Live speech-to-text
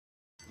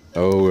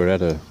Oh, we're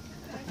at a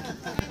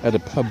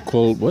pub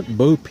called what?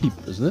 Bo Peep,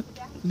 isn't it?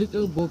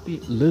 Little Bo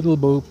Peep. Little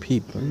Bo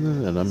Peep,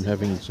 isn't it? And I'm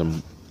having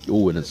some.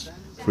 Oh, and it's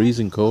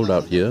freezing cold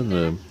out here in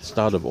the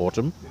start of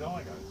autumn.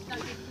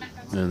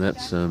 And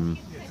that's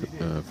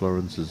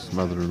Florence's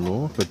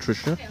mother-in-law,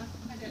 Patricia.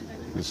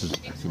 This is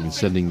I'm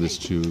sending this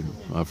to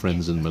our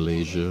friends in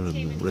Malaysia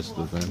and the rest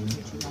of the family.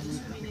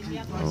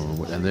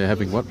 Oh, and they're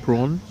having what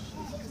prawns?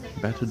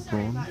 Battered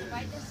prawns.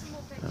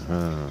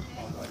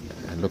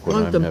 And look what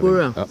Prawn I'm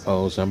tempura. having.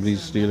 Oh,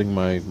 somebody's stealing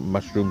my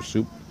mushroom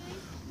soup.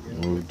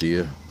 Oh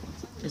dear.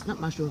 It's not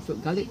mushroom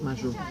soup, garlic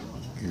mushroom.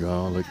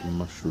 Garlic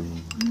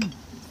mushroom.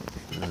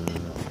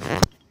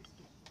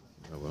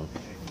 Oh well.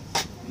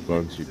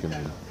 Florence, you can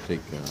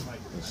take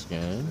a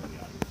scan.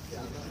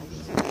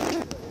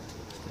 There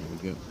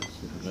we go.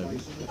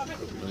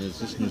 Is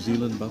this New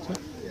Zealand butter?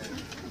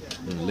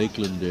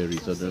 Lakeland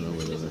Dairies. I don't know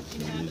whether that's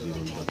New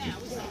Zealand butter.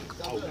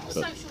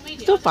 But,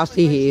 So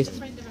fussy he is.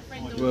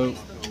 well,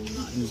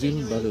 New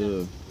Zealand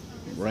butter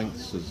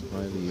ranks as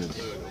highly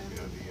as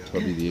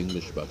probably the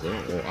English butter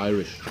or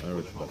Irish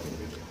butter.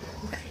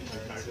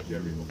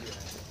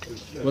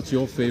 What's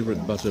your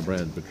favourite butter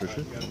brand,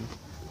 Patricia?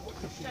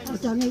 I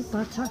don't eat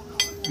butter.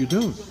 You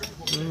don't?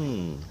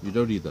 Oh, you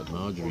don't eat that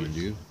margarine,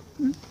 do you?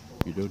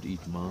 You don't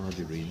eat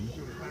margarine.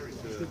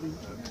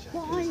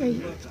 What I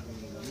eat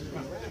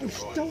is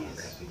stock.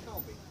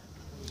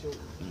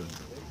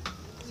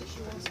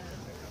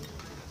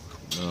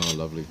 Oh,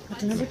 lovely. I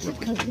don't know what you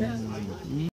call it.